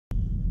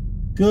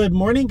Good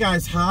morning,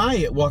 guys.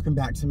 Hi, welcome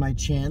back to my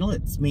channel.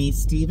 It's me,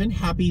 Steven.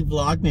 Happy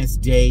Vlogmas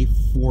Day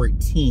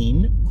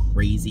 14,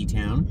 Crazy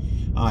Town.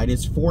 It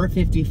is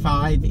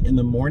 4:55 in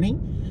the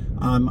morning.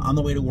 On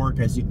the way to work,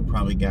 as you can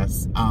probably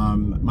guess.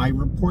 My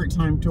report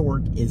time to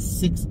work is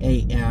 6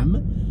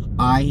 a.m.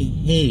 I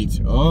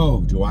hate,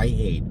 do I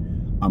hate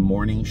a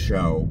morning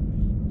show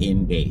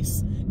in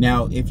base.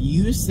 Now, if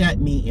you set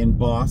me in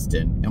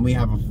Boston and we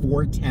have a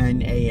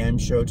 4:10 a.m.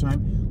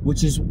 showtime,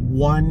 which is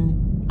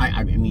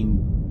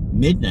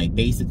midnight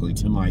basically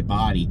to my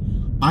body,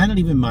 I don't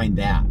even mind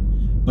that.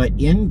 But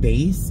in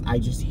base, I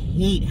just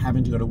hate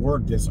having to go to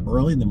work this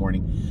early in the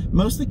morning,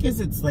 mostly because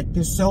it's like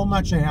there's so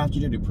much I have to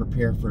do to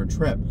prepare for a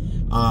trip.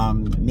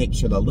 Make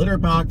sure the litter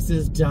box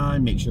is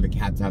done, make sure the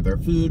cats have their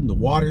food and the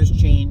water's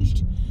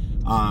changed,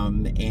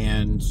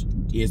 and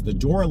is the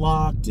door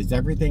locked, is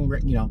everything,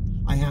 you know,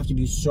 I have to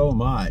do so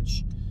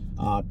much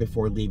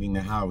before leaving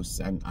the house,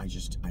 and I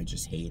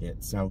just hate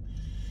it. So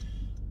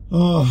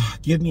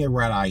give me a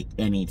red eye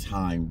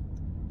anytime.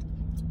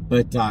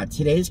 But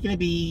today's going to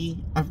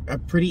be a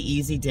pretty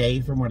easy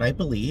day from what I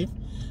believe.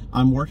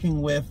 I'm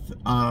working with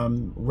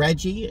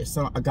Reggie,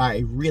 a guy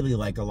I really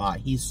like a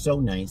lot. He's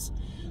so nice.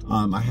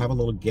 I have a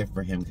little gift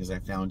for him because I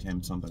found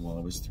him something while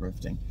I was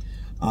thrifting.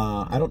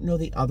 I don't know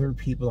the other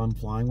people I'm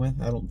flying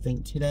with, I don't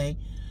think today.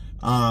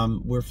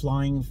 We're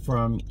flying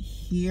from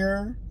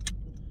here,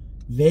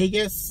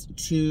 Vegas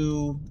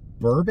to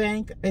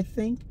Burbank, I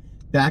think,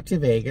 back to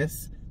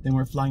Vegas. Then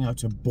we're flying out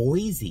to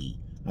Boise.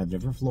 I've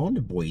never flown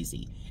to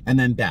Boise. And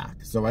then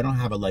back. So I don't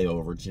have a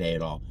layover today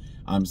at all.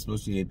 I'm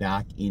supposed to be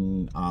back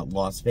in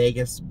Las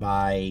Vegas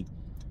by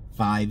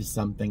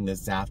 5-something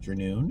this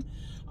afternoon.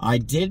 I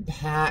did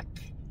pack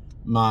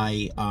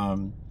my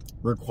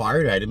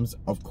required items,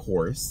 of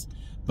course.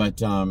 But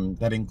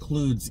that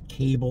includes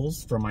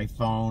cables for my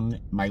phone,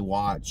 my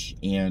watch,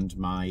 and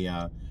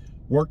my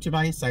work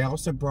device. I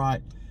also brought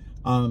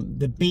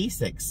the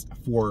basics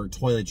for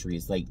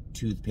toiletries, like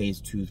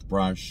toothpaste,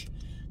 toothbrush,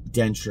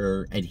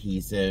 denture,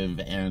 adhesive,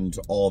 and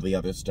all the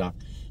other stuff,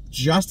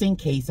 just in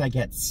case I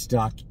get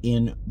stuck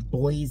in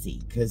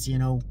Boise, because, you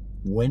know,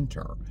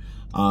 winter.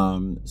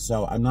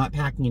 So I'm not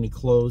packing any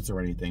clothes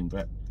or anything,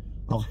 but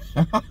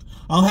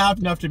I'll have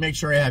enough to make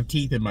sure I have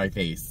teeth in my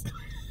face.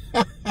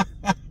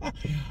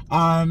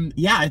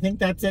 Yeah, I think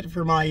that's it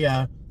for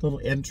my little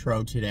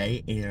intro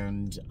today,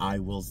 and I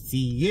will see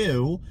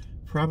you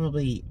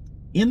probably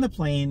in the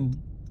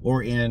plane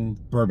or in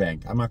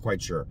Burbank. I'm not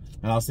quite sure,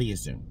 and I'll see you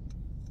soon.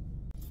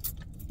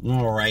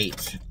 All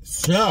right,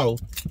 so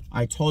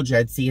I told you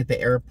I'd see you at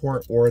the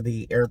airport or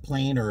the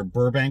airplane or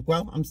Burbank.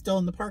 Well, I'm still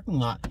in the parking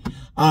lot.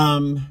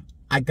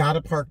 I got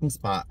a parking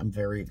spot. I'm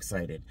very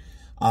excited.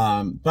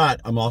 But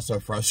I'm also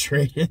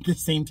frustrated at the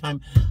same time.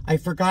 I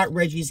forgot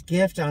Reggie's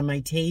gift on my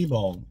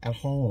table at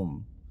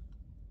home.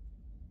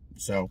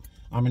 So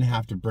I'm going to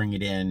have to bring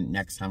it in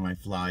next time I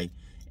fly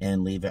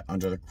and leave it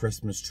under the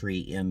Christmas tree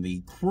in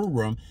the crew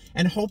room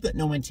and hope that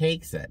no one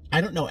takes it.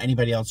 I don't know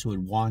anybody else who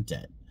would want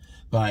it,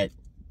 but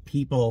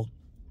people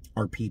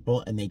are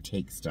people and they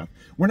take stuff.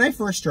 When I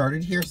first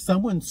started here,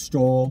 someone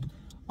stole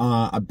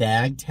a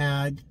bag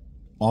tag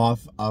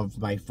off of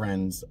my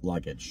friend's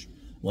luggage.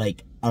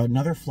 Like,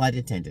 another flight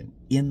attendant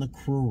in the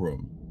crew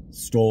room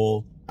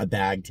stole a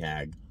bag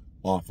tag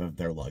off of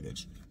their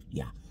luggage.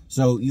 Yeah.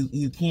 So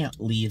you can't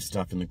leave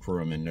stuff in the crew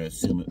room and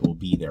assume it will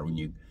be there when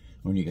you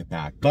get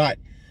back. But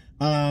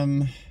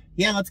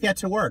yeah, let's get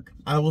to work.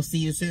 I will see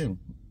you soon.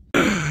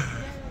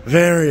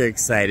 Very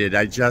excited.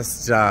 I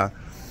just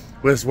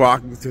was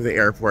walking through the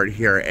airport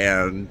here,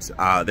 and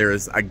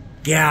there's a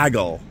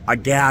gaggle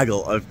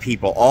of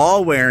people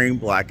all wearing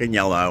black and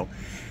yellow.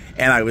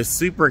 And I was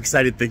super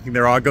excited thinking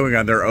they're all going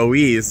on their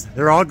OEs.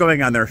 They're all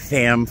going on their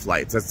FAM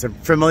flights. It's a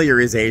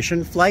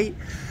familiarization flight.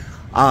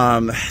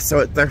 So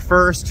it's their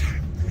first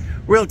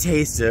real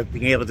taste of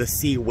being able to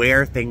see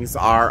where things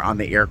are on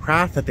the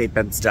aircraft that they've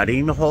been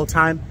studying the whole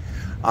time.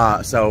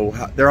 So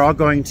they're all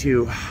going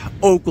to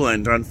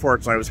Oakland,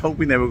 unfortunately. I was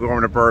hoping they would go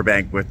over to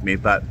Burbank with me,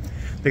 but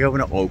they're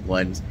going to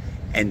Oakland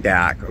and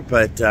back.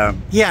 But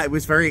yeah, it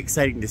was very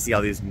exciting to see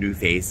all these new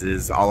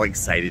faces, all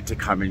excited to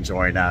come and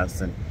join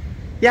us. And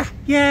yeah,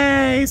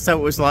 yay! So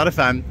it was a lot of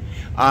fun.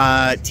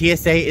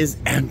 TSA is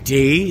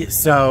empty,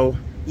 so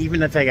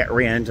even if I get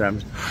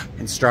random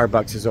and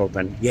Starbucks is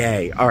open,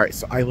 yay. All right,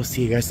 so I will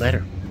see you guys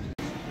later.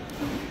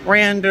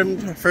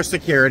 Random for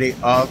security,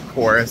 of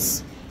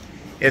course.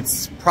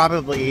 It's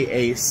probably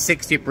a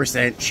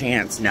 60%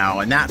 chance now,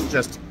 and that's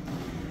just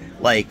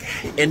like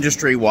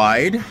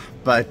industry-wide,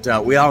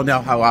 but we all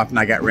know how often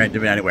I get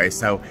random anyway,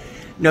 so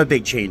no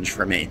big change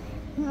for me.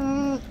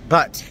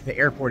 But the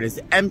airport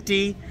is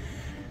empty.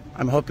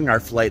 I'm hoping our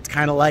flight's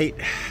kind of light.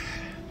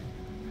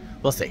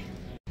 We'll see.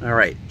 All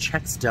right,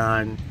 check's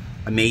done.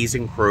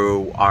 Amazing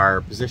crew.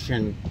 Our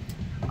position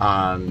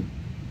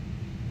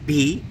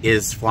B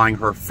is flying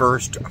her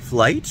first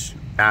flight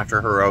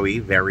after her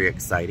OE. Very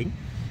exciting.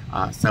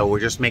 So we're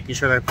just making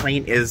sure the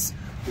plane is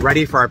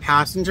ready for our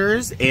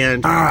passengers.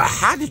 And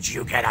how did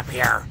you get up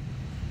here?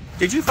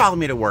 Did you follow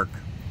me to work?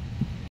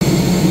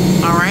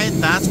 All All right,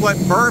 that's what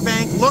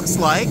Burbank looks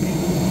like.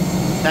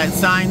 That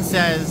sign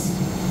says,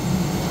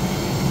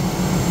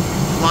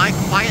 fly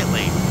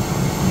quietly.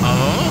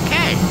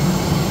 Okay.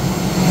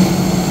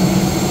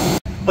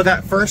 Well,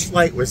 that first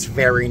flight was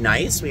very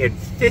nice. We had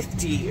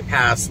 50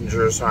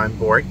 passengers on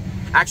board.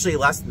 Actually,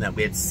 less than that.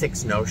 We had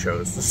 6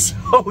 no-shows.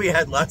 So we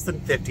had less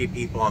than 50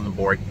 people on the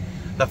board.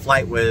 The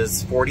flight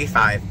was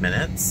 45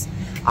 minutes.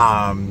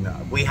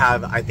 We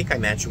have, I think I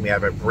mentioned, we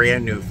have a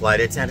brand new flight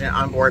attendant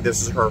on board.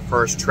 This is her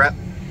first trip.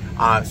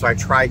 So I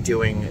tried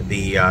doing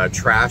the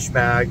trash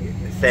bag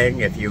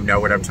thing, if you know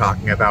what I'm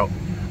talking about.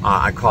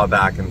 I called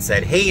back and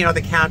said, hey, you know,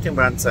 the captain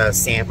wants a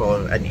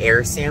sample, an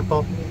air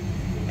sample.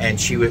 And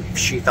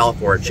she fell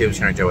for it. She was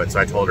going to do it, so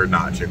I told her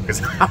not to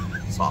because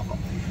it's awful.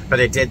 But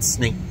it did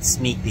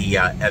sneak the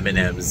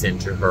M&Ms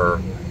into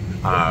her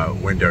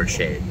window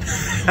shade.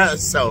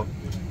 So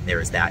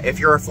there's that. If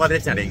you're a flight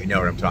attendant, you know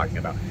what I'm talking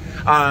about.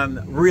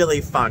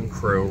 Really fun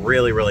crew,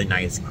 really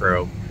nice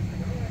crew.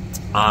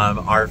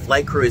 Our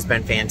flight crew has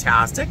been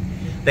fantastic.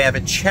 They have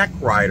a check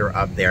rider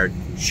up there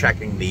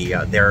checking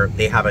the,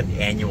 they have an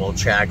annual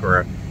check or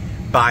a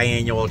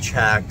biannual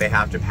check they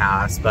have to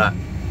pass. But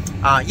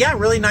yeah,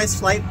 really nice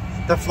flight.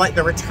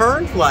 The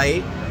return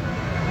flight,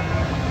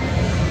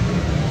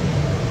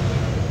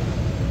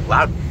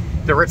 loud.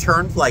 The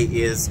return flight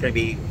is going to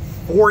be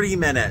 40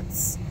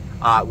 minutes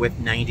with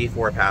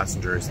 94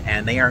 passengers,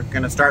 and they are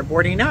going to start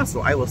boarding now,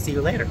 so I will see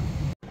you later.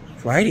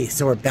 Righty,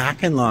 so we're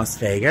back in Las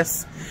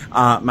Vegas.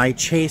 My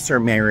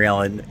chaser, Mary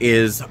Ellen,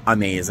 is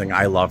amazing.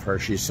 I love her.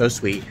 She's so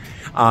sweet.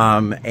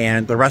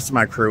 And the rest of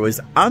my crew is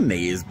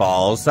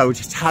amazeballs, so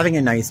just having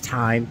a nice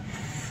time.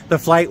 The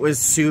flight was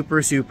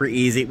super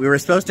easy. We were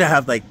supposed to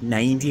have like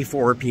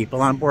 94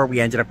 people on board. We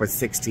ended up with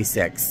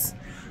 66.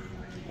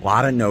 A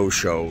lot of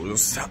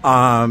no-shows,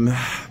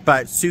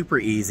 but super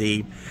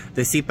easy.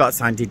 The seatbelt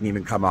sign didn't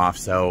even come off,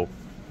 so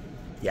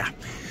yeah.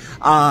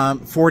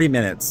 40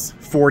 minutes.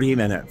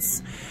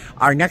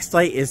 Our next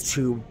flight is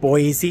to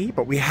Boise,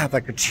 but we have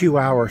like a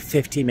 2-hour,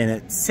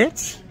 50-minute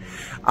sit.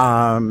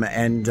 Then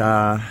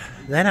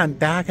I'm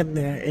back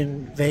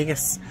in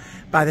Vegas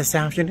by this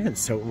afternoon,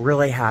 so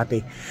really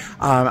happy.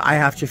 I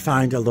have to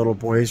find a little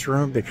boys'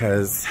 room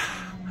because,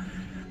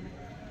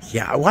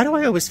 yeah, why do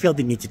I always feel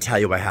the need to tell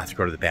you I have to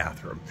go to the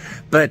bathroom?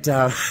 But,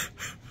 yeah,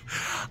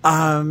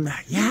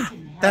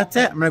 that's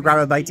it. I'm gonna grab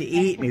a bite to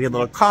eat, maybe a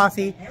little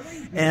coffee,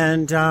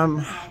 and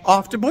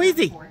off to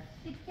Boise.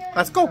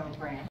 Let's go.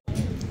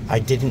 I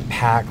didn't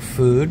pack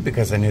food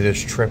because I knew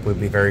this trip would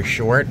be very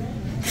short.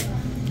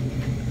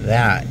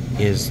 That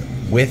is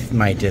with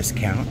my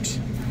discount.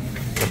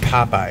 The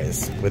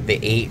Popeyes with the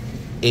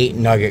 8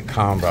 nugget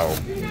combo.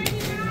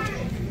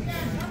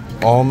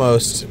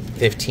 Almost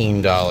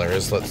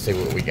 $15. Let's see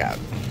what we got.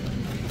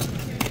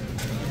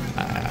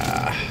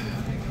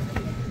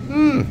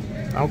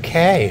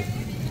 Okay.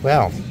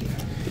 Well,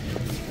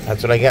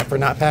 that's what I get for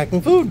not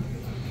packing food.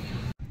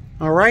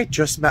 All right,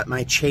 just about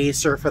my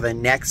chaser for the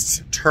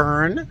next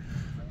turn.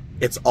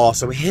 It's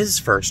also his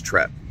first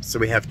trip. So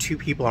we have 2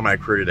 people on my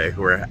crew today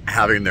who are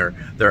having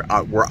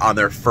we're on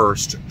their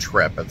first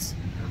trip. It's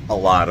a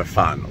lot of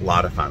fun,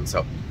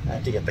 So I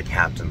have to get the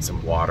captain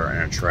some water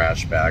and a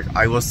trash bag.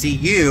 I will see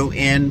you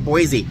in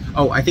Boise.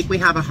 Oh, I think we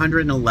have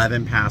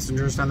 111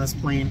 passengers on this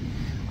plane.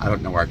 I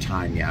don't know our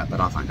time yet, but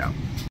I'll find out.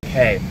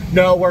 Okay,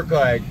 no, we're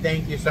good.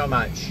 Thank you so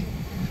much.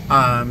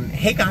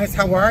 Hey guys,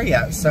 how are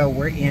you? So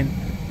we're in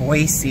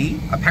Boise.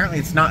 Apparently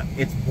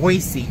it's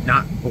Boise,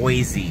 not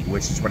Boise,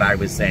 which is what I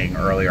was saying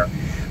earlier.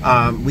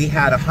 We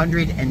had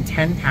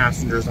 110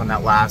 passengers on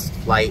that last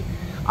flight.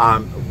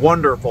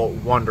 Wonderful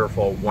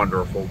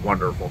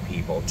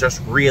people.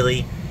 Just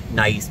really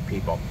nice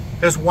people.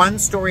 There's one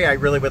story I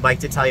really would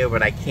like to tell you,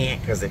 but I can't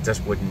because it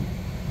just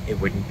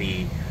wouldn't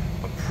be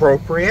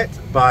appropriate,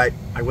 but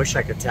I wish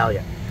I could tell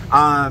you.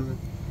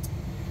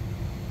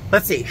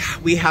 Let's see,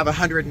 we have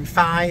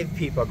 105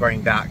 people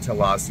going back to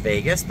Las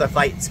Vegas. The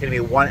flight's gonna be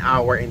 1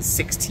 hour and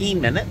 16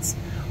 minutes,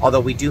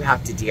 although we do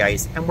have to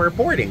de-ice and we're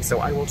boarding, so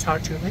I will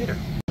talk to you later.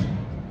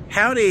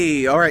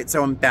 Howdy, all right,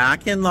 so I'm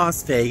back in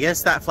Las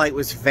Vegas. That flight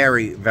was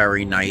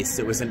very nice.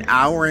 It was 1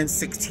 hour and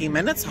 16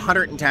 minutes,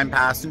 110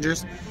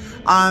 passengers.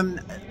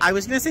 I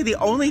was gonna say the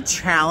only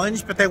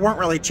challenge, but they weren't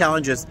really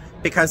challenges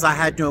because I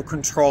had no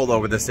control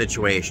over the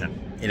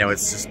situation. You know,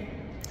 it's just,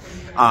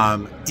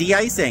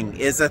 de-icing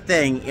is a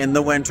thing in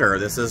the winter.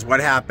 This is what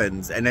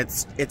happens, and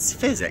it's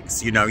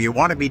physics. You know, you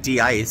want to be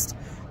de-iced.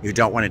 You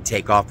don't want to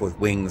take off with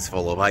wings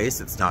full of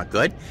ice. It's not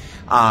good.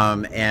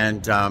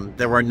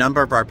 There were a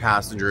number of our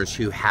passengers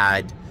who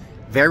had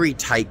very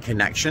tight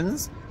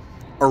connections.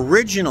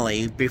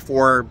 Originally,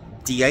 before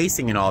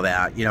de-icing and all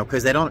that, you know,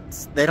 because they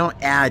don't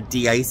add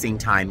de-icing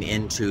time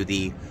into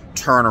the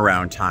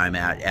turnaround time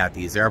at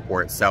these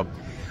airports. So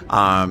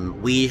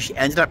we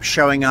ended up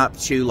showing up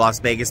to Las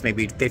Vegas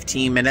maybe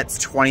 15 minutes,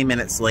 20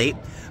 minutes late.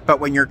 But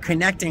when your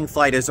connecting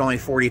flight is only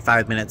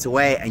 45 minutes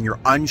away and you're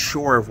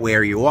unsure of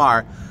where you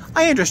are,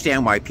 I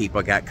understand why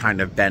people get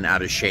kind of bent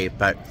out of shape.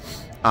 But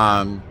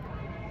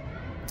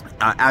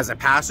as a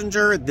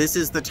passenger, this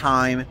is the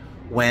time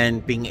when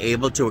being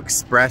able to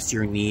express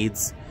your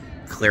needs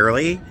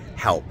clearly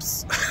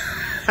helps.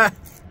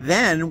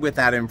 Then with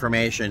that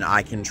information,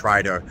 I can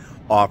try to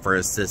offer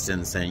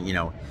assistance and, you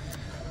know,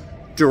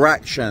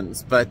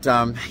 directions. But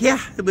yeah,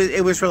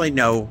 it was really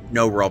no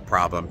real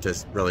problem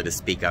to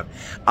speak of.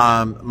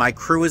 My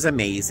crew was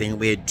amazing.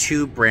 We had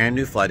 2 brand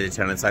new flight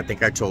attendants, I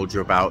think I told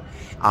you about.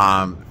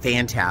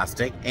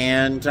 Fantastic.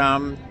 And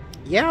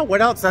yeah,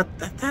 what else?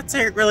 That's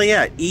really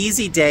it.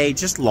 Easy day,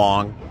 just a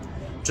long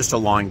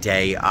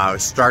day.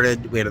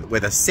 Started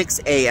with a 6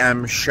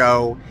 a.m.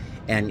 show,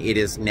 and it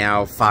is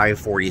now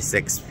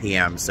 5:46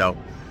 p.m. So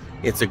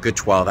it's a good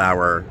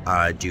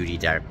 12-hour duty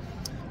day.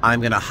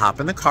 I'm gonna hop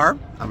in the car.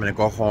 I'm gonna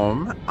go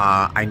home.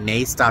 I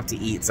may stop to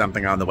eat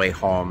something on the way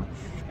home,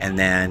 and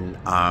then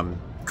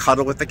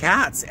cuddle with the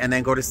cats, and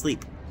then go to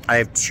sleep. I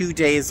have 2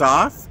 days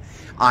off.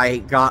 I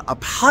got a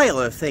pile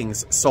of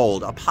things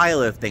sold on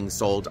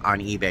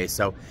eBay.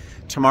 So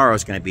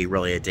tomorrow's gonna be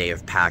really a day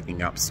of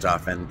packing up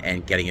stuff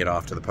and getting it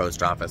off to the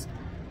post office.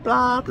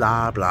 Blah,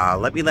 blah, blah.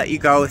 Let me let you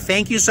go.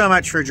 Thank you so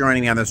much for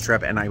joining me on this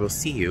trip, and I will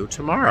see you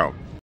tomorrow.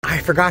 I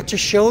forgot to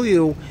show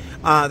you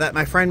that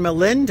my friend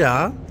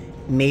Melinda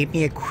made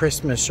me a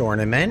Christmas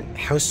ornament.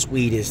 How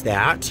sweet is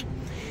that?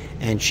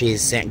 And she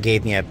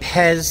gave me a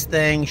Pez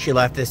thing. She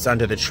left this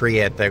under the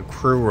tree at the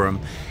crew room,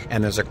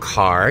 and there's a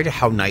card.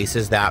 How nice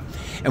is that?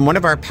 And one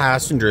of our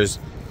passengers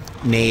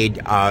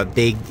made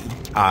big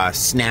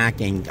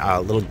snack and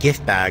little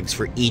gift bags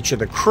for each of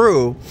the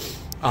crew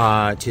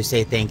to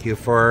say thank you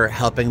for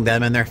helping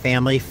them and their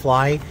family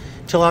fly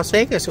to Las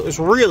Vegas. It was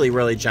really,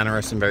 really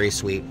generous and very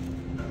sweet.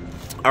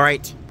 All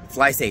right,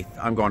 fly safe.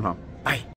 I'm going home. Bye.